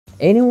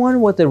Anyone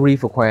with a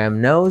reef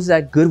aquarium knows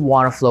that good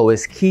water flow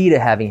is key to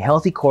having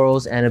healthy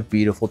corals and a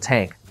beautiful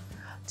tank.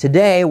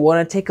 Today, we're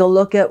going to take a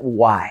look at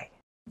why.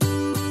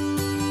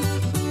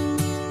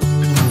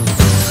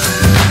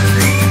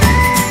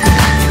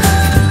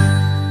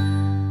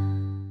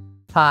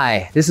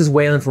 Hi, this is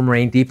Waylon from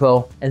Marine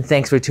Depot, and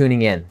thanks for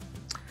tuning in.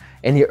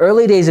 In the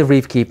early days of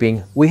reef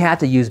keeping, we had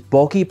to use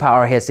bulky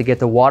power heads to get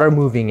the water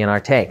moving in our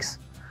tanks.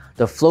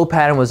 The flow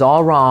pattern was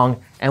all wrong,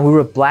 and we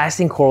were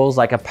blasting corals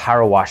like a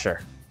power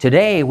washer.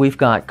 Today, we've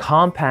got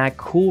compact,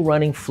 cool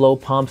running flow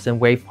pumps and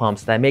wave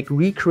pumps that make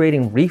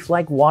recreating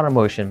reef-like water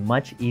motion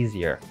much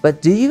easier.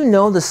 But do you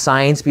know the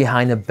science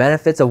behind the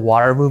benefits of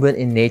water movement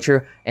in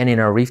nature and in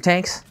our reef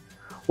tanks?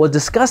 We'll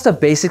discuss the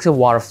basics of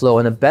water flow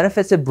and the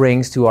benefits it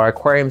brings to our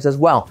aquariums as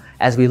well,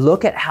 as we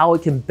look at how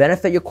it can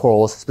benefit your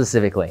corals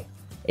specifically.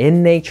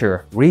 In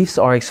nature, reefs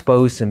are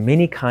exposed to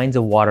many kinds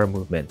of water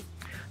movement.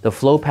 The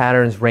flow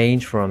patterns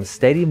range from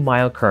steady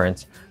mild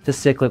currents to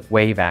cyclic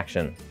wave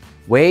action.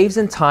 Waves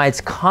and tides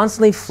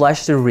constantly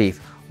flush the reef,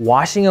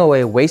 washing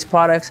away waste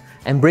products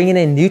and bringing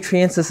in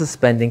nutrients to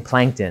suspending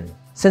plankton.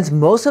 Since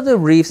most of the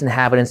reef's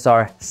inhabitants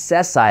are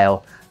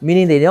sessile,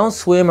 meaning they don't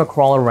swim or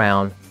crawl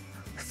around,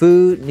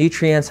 food,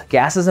 nutrients,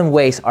 gases, and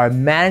waste are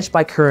managed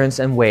by currents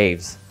and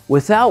waves.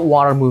 Without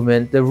water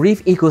movement, the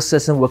reef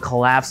ecosystem will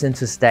collapse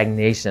into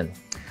stagnation.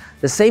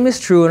 The same is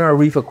true in our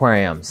reef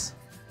aquariums.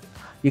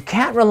 You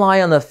can't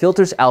rely on the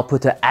filter's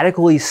output to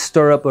adequately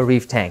stir up a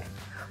reef tank.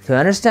 To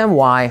understand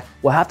why,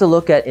 we'll have to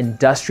look at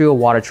industrial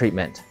water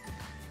treatment.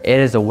 It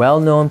is a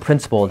well-known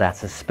principle that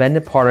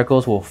suspended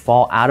particles will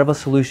fall out of a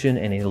solution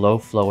in a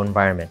low-flow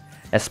environment,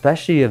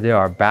 especially if there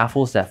are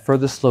baffles that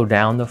further slow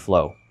down the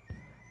flow.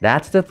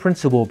 That's the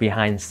principle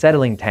behind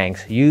settling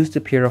tanks used to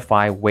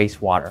purify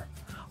wastewater.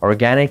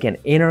 Organic and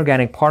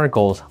inorganic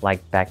particles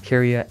like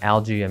bacteria,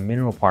 algae, and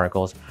mineral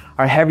particles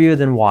are heavier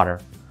than water.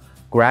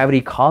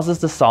 Gravity causes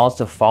the solids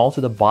to fall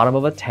to the bottom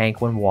of a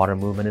tank when water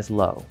movement is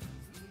low.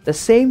 The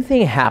same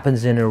thing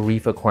happens in a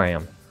reef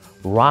aquarium.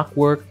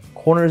 Rockwork,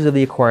 corners of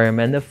the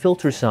aquarium, and the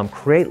filter sump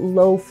create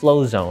low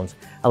flow zones,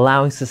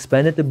 allowing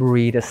suspended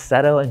debris to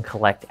settle and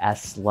collect as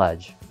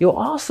sludge. You'll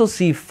also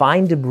see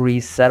fine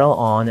debris settle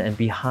on and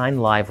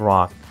behind live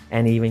rock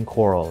and even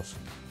corals.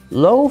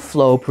 Low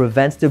flow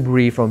prevents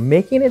debris from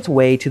making its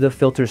way to the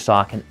filter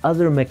sock and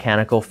other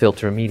mechanical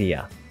filter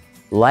media.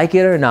 Like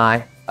it or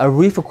not, a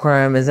reef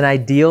aquarium is an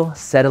ideal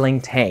settling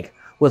tank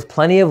with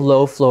plenty of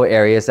low flow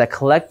areas that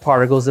collect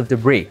particles of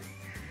debris.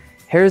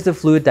 Here's the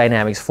fluid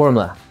dynamics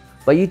formula,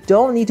 but you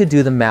don't need to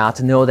do the math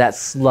to know that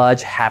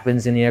sludge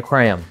happens in the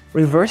aquarium.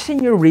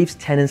 Reversing your reef's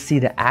tendency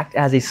to act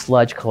as a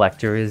sludge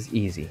collector is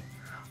easy.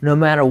 No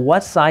matter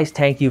what size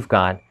tank you've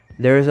got,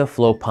 there is a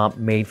flow pump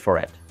made for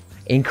it.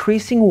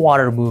 Increasing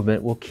water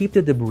movement will keep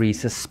the debris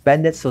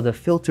suspended so the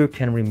filter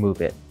can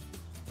remove it.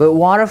 But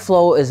water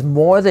flow is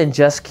more than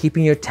just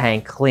keeping your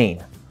tank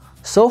clean.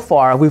 So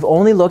far, we've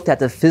only looked at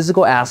the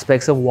physical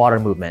aspects of water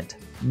movement.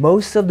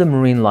 Most of the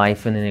marine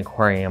life in an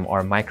aquarium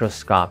are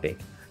microscopic.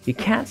 You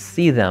can't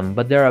see them,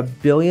 but there are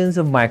billions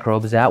of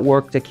microbes at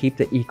work to keep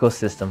the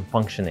ecosystem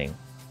functioning.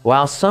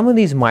 While some of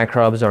these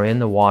microbes are in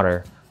the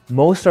water,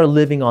 most are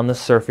living on the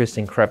surface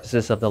in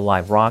crevices of the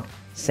live rock,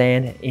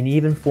 sand, and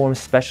even form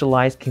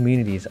specialized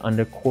communities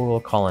under coral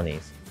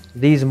colonies.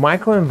 These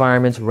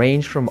microenvironments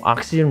range from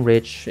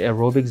oxygen-rich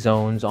aerobic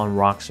zones on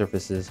rock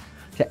surfaces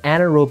to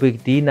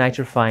anaerobic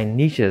denitrifying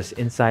niches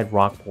inside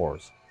rock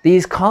pores.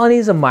 These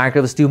colonies of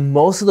microbes do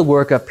most of the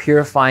work of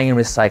purifying and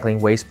recycling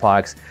waste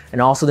products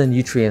and also the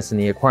nutrients in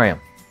the aquarium.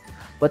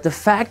 But the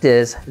fact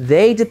is,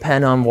 they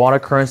depend on water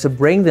currents to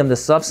bring them the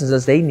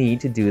substances they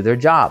need to do their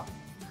job.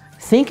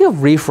 Think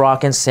of reef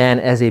rock and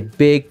sand as a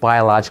big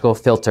biological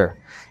filter.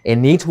 It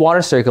needs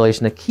water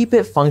circulation to keep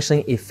it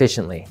functioning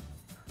efficiently.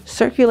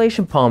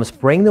 Circulation pumps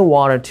bring the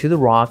water to the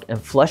rock and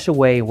flush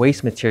away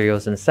waste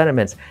materials and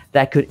sediments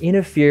that could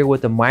interfere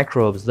with the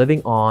microbes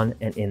living on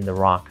and in the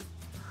rock.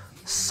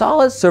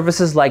 Solid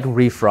surfaces like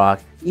reef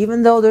rock,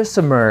 even though they're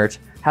submerged,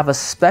 have a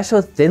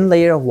special thin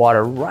layer of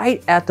water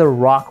right at the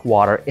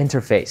rock-water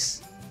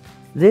interface.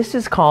 This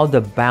is called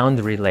the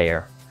boundary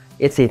layer.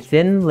 It's a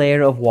thin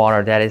layer of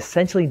water that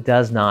essentially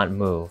does not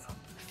move.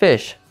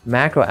 Fish,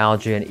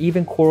 macroalgae, and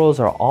even corals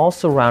are all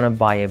surrounded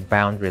by a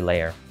boundary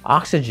layer.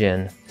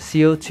 Oxygen,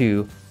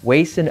 CO2,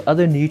 waste, and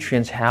other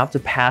nutrients have to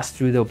pass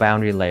through the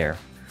boundary layer.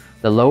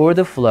 The lower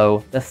the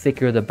flow, the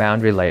thicker the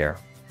boundary layer.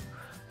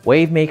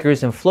 Wave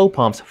makers and flow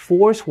pumps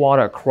force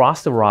water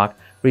across the rock,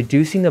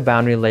 reducing the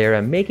boundary layer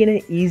and making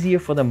it easier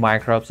for the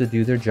microbes to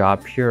do their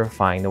job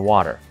purifying the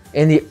water.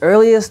 In the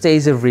earliest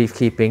days of reef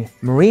keeping,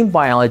 marine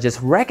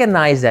biologists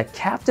recognized that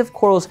captive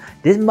corals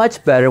did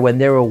much better when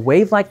there were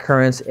wave-like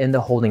currents in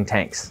the holding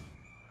tanks.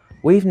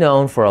 We've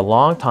known for a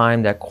long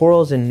time that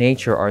corals in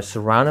nature are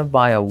surrounded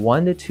by a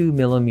 1 to 2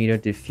 millimeter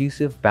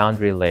diffusive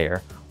boundary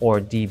layer, or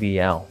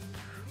DBL.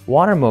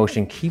 Water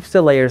motion keeps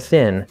the layer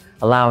thin,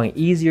 allowing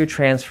easier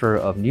transfer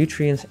of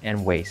nutrients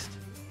and waste.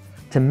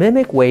 To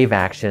mimic wave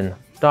action,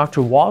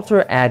 Dr.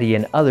 Walter Eddy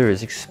and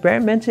others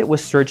experimented with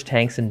surge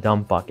tanks and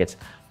dump buckets,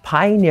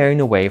 pioneering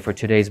the way for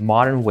today's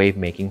modern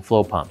wave-making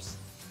flow pumps.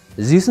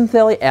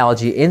 Zooxanthellae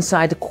algae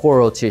inside the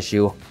coral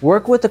tissue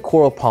work with the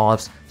coral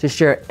polyps to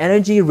share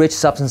energy-rich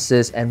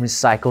substances and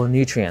recycle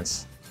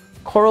nutrients.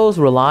 Corals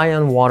rely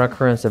on water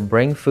currents to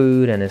bring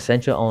food and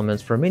essential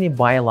elements for many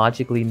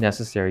biologically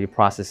necessary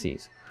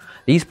processes.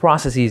 These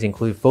processes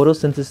include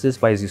photosynthesis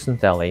by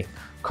zooxanthellae,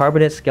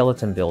 carbonate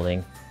skeleton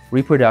building,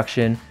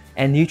 reproduction,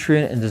 and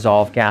nutrient and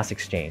dissolved gas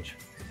exchange.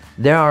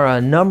 There are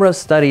a number of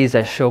studies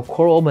that show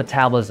coral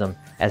metabolism,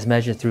 as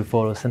measured through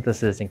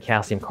photosynthesis and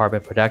calcium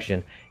carbonate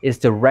production, is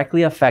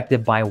directly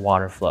affected by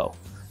water flow.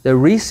 The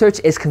research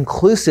is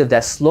conclusive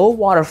that slow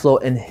water flow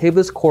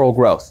inhibits coral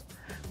growth.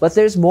 But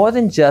there's more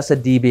than just a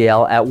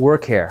DBL at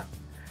work here.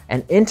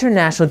 An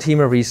international team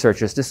of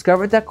researchers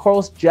discovered that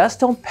corals just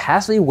don't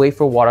passively wait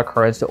for water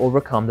currents to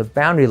overcome the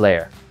boundary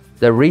layer.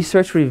 The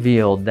research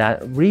revealed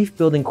that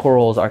reef-building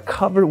corals are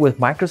covered with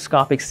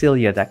microscopic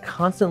cilia that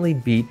constantly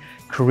beat,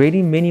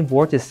 creating mini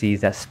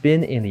vortices that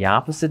spin in the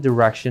opposite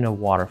direction of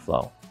water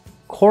flow.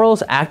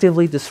 Corals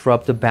actively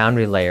disrupt the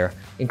boundary layer,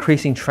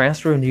 increasing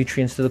transfer of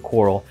nutrients to the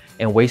coral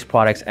and waste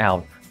products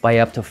out by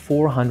up to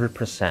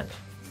 400%.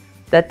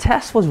 That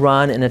test was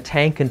run in a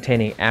tank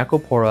containing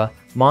Acropora,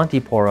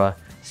 Montipora,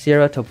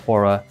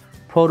 Ceratopora,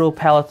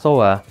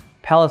 Protopalaethoa,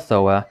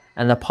 Palathoa,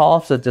 and the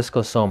polyps of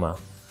Discosoma.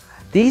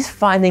 These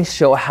findings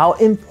show how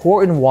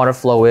important water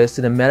flow is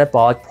to the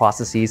metabolic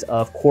processes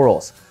of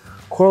corals.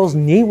 Corals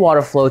need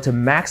water flow to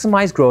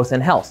maximize growth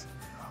and health.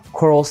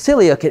 Coral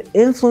cilia can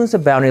influence the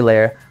boundary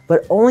layer,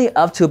 but only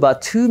up to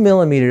about 2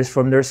 millimeters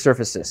from their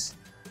surfaces.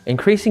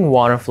 Increasing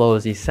water flow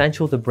is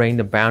essential to bring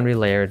the boundary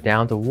layer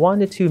down to 1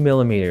 to 2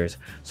 millimeters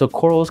so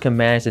corals can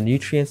manage the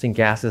nutrients and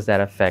gases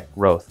that affect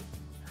growth.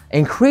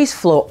 Increased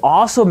flow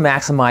also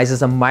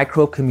maximizes a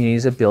microbe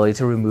community's ability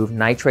to remove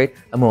nitrate,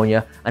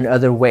 ammonia, and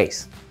other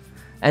waste.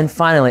 And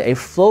finally, a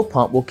flow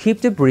pump will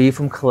keep debris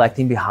from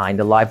collecting behind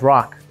the live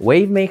rock.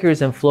 Wave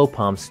makers and flow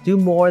pumps do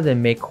more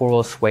than make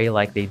corals sway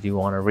like they do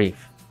on a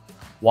reef.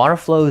 Water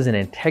flow is an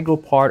integral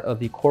part of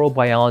the coral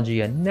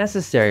biology and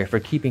necessary for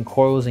keeping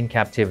corals in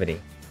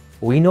captivity.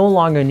 We no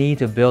longer need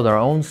to build our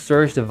own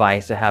surge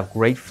device to have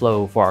great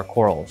flow for our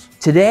corals.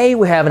 Today,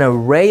 we have an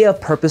array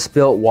of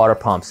purpose-built water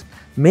pumps,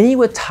 many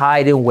with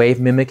tide and wave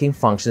mimicking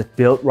functions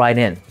built right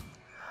in.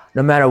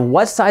 No matter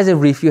what size of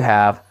reef you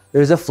have,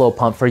 there's a flow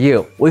pump for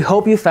you. We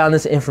hope you found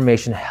this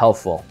information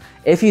helpful.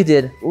 If you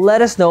did,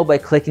 let us know by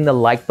clicking the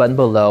like button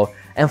below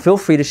and feel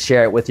free to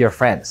share it with your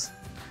friends.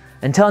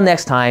 Until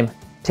next time,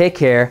 take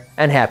care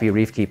and happy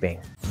reef keeping.